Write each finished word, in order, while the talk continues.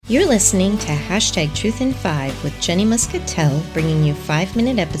You're listening to Hashtag Truth in 5 with Jenny Muscatel, bringing you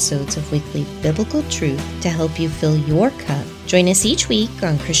 5-minute episodes of weekly biblical truth to help you fill your cup. Join us each week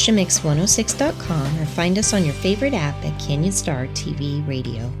on ChristianMix106.com or find us on your favorite app at Canyon Star TV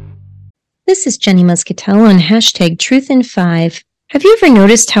Radio. This is Jenny Muscatel on Hashtag Truth in 5. Have you ever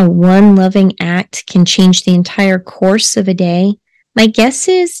noticed how one loving act can change the entire course of a day? My guess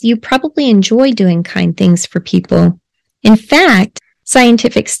is you probably enjoy doing kind things for people. In fact,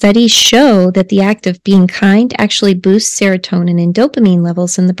 scientific studies show that the act of being kind actually boosts serotonin and dopamine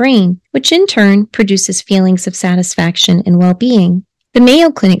levels in the brain, which in turn produces feelings of satisfaction and well-being. The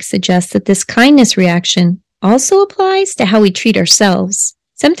Mayo Clinic suggests that this kindness reaction also applies to how we treat ourselves.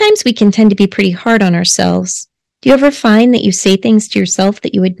 Sometimes we can tend to be pretty hard on ourselves. Do you ever find that you say things to yourself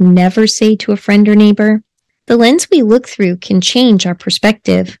that you would never say to a friend or neighbor? The lens we look through can change our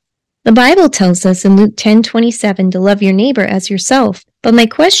perspective. The Bible tells us in Luke 10:27 to love your neighbor as yourself. But my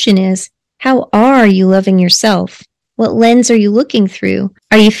question is, how are you loving yourself? What lens are you looking through?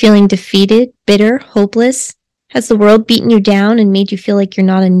 Are you feeling defeated, bitter, hopeless? Has the world beaten you down and made you feel like you're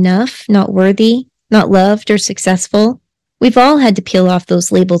not enough, not worthy, not loved or successful? We've all had to peel off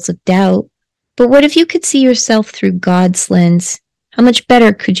those labels of doubt. But what if you could see yourself through God's lens? How much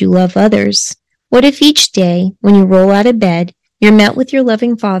better could you love others? What if each day, when you roll out of bed, you're met with your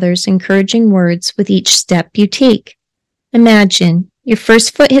loving Father's encouraging words with each step you take? Imagine your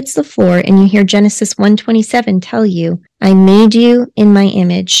first foot hits the floor and you hear Genesis 1:27 tell you, I made you in my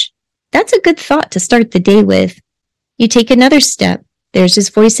image. That's a good thought to start the day with. You take another step. There's his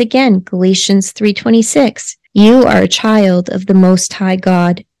voice again, Galatians 3:26. You are a child of the Most High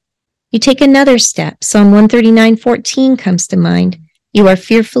God. You take another step. Psalm 139:14 comes to mind. You are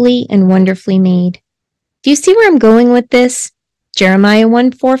fearfully and wonderfully made. Do you see where I'm going with this? Jeremiah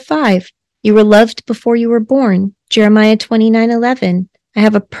 1:4-5. You were loved before you were born. Jeremiah 29:11. I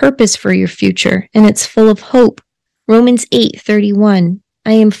have a purpose for your future, and it's full of hope. Romans 8:31.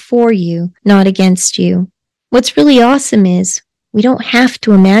 I am for you, not against you. What's really awesome is we don't have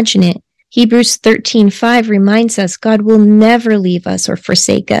to imagine it. Hebrews 13:5 reminds us God will never leave us or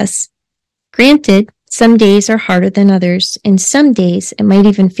forsake us. Granted, some days are harder than others, and some days it might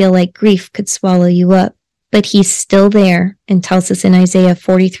even feel like grief could swallow you up. But he's still there and tells us in Isaiah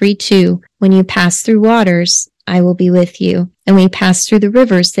 43:2, when you pass through waters, I will be with you. And when you pass through the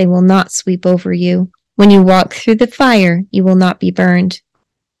rivers, they will not sweep over you. When you walk through the fire, you will not be burned.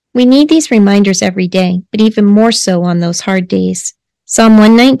 We need these reminders every day, but even more so on those hard days. Psalm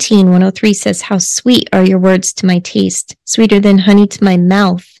 119:103 says, how sweet are your words to my taste, sweeter than honey to my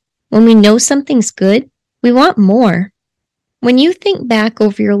mouth. When we know something's good, we want more. When you think back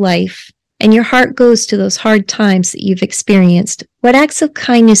over your life, and your heart goes to those hard times that you've experienced, what acts of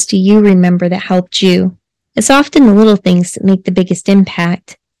kindness do you remember that helped you? It's often the little things that make the biggest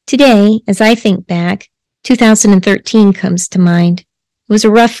impact. Today, as I think back, 2013 comes to mind. It was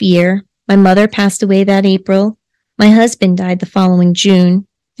a rough year. My mother passed away that April. My husband died the following June.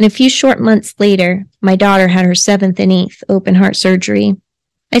 And a few short months later, my daughter had her 7th and 8th open heart surgery.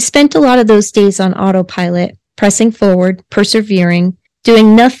 I spent a lot of those days on autopilot, pressing forward, persevering,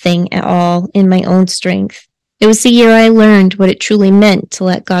 doing nothing at all in my own strength. It was the year I learned what it truly meant to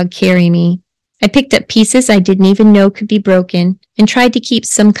let God carry me. I picked up pieces I didn't even know could be broken and tried to keep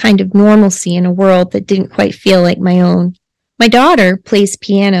some kind of normalcy in a world that didn't quite feel like my own. My daughter plays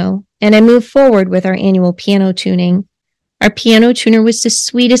piano, and I moved forward with our annual piano tuning. Our piano tuner was the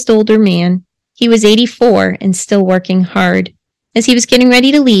sweetest older man. He was 84 and still working hard. As he was getting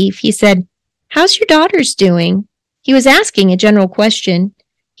ready to leave, he said, how's your daughters doing? He was asking a general question.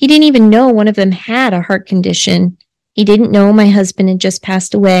 He didn't even know one of them had a heart condition. He didn't know my husband had just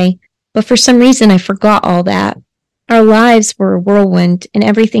passed away, but for some reason I forgot all that. Our lives were a whirlwind, and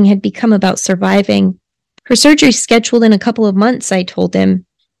everything had become about surviving. Her surgery's scheduled in a couple of months, I told him.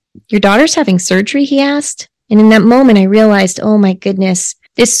 Your daughter's having surgery, he asked. And in that moment I realized, oh my goodness,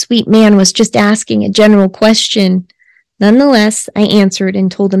 this sweet man was just asking a general question. Nonetheless, I answered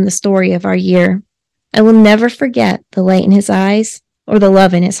and told him the story of our year. I will never forget the light in his eyes or the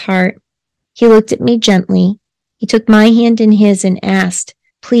love in his heart. He looked at me gently. He took my hand in his and asked,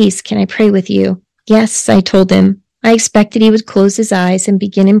 please, can I pray with you? Yes, I told him. I expected he would close his eyes and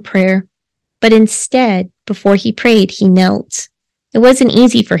begin in prayer. But instead, before he prayed, he knelt. It wasn't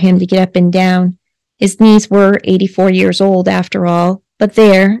easy for him to get up and down. His knees were 84 years old after all. But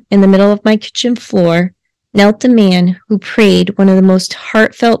there, in the middle of my kitchen floor, knelt a man who prayed one of the most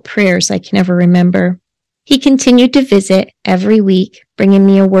heartfelt prayers I can ever remember. He continued to visit every week, bringing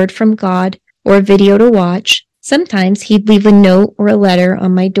me a word from God or a video to watch. Sometimes he'd leave a note or a letter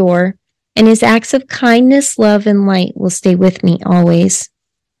on my door, and his acts of kindness, love, and light will stay with me always.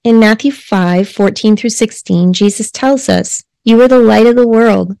 In Matthew 5:14-16, Jesus tells us, "You are the light of the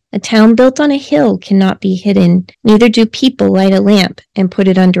world. A town built on a hill cannot be hidden. Neither do people light a lamp and put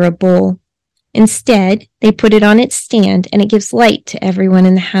it under a bowl. Instead, they put it on its stand, and it gives light to everyone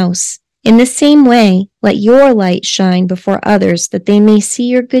in the house. In the same way, let your light shine before others, that they may see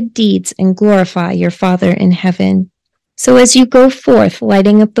your good deeds and glorify your Father in heaven." So as you go forth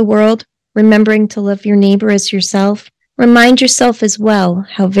lighting up the world, remembering to love your neighbor as yourself, remind yourself as well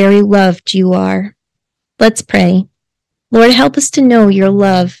how very loved you are. Let's pray. Lord, help us to know your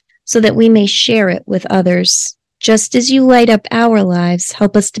love so that we may share it with others. Just as you light up our lives,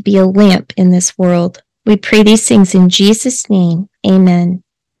 help us to be a lamp in this world. We pray these things in Jesus' name. Amen.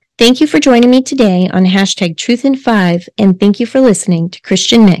 Thank you for joining me today on #Truth in 5, and thank you for listening to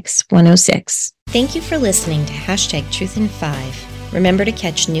Christian Mix 106. Thank you for listening to #Truth in 5. Remember to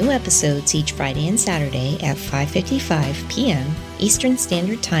catch new episodes each Friday and Saturday at 5:55 p.m. Eastern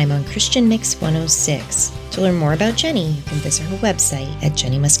Standard Time on Christian Mix 106. To learn more about Jenny, you can visit her website at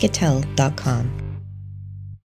jennymuscatel.com.